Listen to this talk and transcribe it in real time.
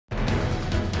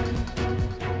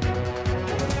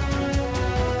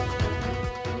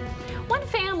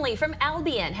family from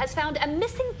Albion has found a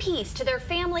missing piece to their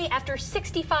family after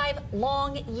 65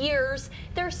 long years,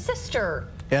 their sister.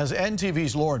 As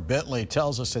NTV's Lauryn Bentley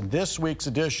tells us in this week's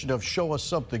edition of Show Us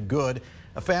Something Good,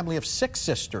 a family of 6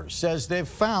 sisters says they've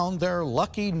found their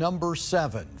lucky number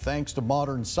 7 thanks to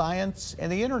modern science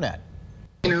and the internet.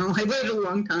 You know, I waited a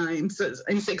long time, so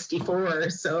I'm 64,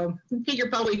 so I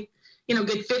figure probably,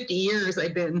 good 50 years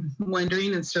I've been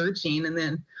wondering and searching, and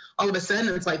then all of a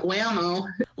sudden it's like whammo.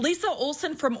 Lisa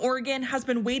Olson from Oregon has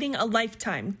been waiting a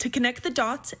lifetime to connect the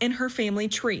dots in her family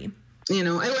tree. I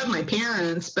love my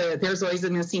parents, but there's always a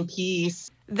missing piece.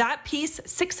 That piece,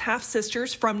 6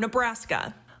 half-sisters from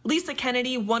Nebraska. Lisa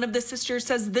Kennedy, one of the sisters,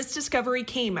 says this discovery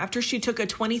came after she took a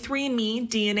 23andMe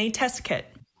DNA test kit.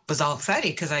 Was all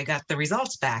excited because I got the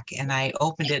results back, and I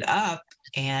opened it up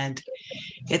and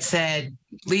it said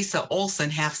Lisa Olson,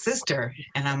 half sister,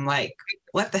 and I'm like,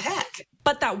 what the heck?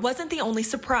 But that wasn't the only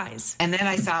surprise. And then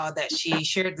I saw that she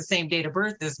shared the same date of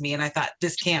birth as me, and I thought,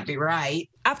 this can't be right.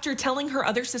 After telling her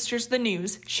other sisters the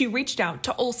news, she reached out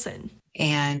to Olson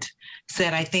and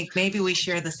said, I think maybe we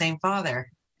share the same father.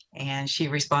 And she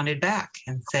responded back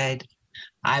and said,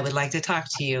 I would like to talk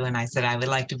to you. And I said, I would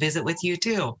like to visit with you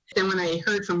too. Then when I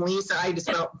heard from Lisa, I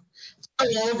just felt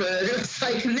all over. It was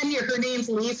like, and then her name's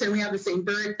Lisa and we have the same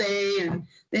birthday. And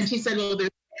then she said, well, there's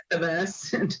 6 of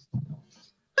us. And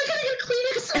I gotta get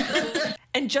Kleenex.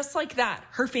 And just like that,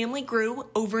 her family grew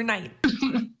overnight.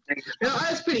 I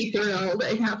was pretty thrilled.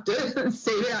 I have to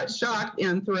say that, shocked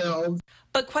and thrilled.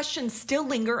 But questions still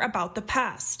linger about the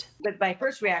past. But my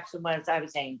first reaction was I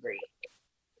was angry.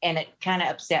 And it kind of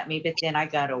upset me, but then I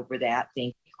got over that,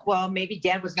 thinking, well, maybe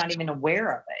Dad was not even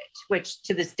aware of it, which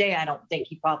to this day, I don't think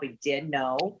he probably did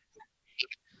know.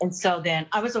 And so then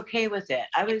I was okay with it.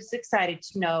 I was excited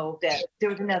to know that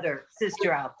there was another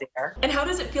sister out there. And how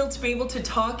does it feel to be able to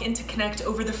talk and to connect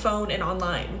over the phone and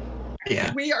online?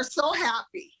 Yeah. We are so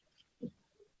happy.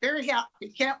 Very happy.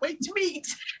 Can't wait to meet.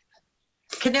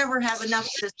 Can never have enough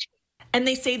sisters. And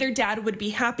they say their dad would be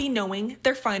happy knowing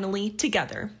they're finally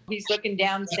together. He's looking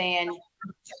down saying,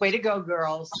 way to go,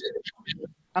 girls.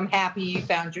 I'm happy you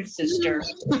found your sister.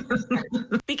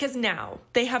 Because now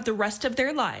they have the rest of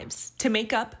their lives to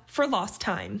make up for lost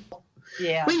time.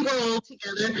 Yeah. We roll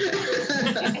together.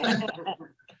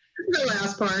 The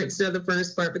last part instead of the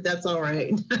first part, but that's all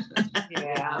right.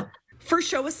 Yeah. For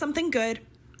Show Us Something Good,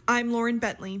 I'm Lauryn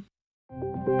Bentley.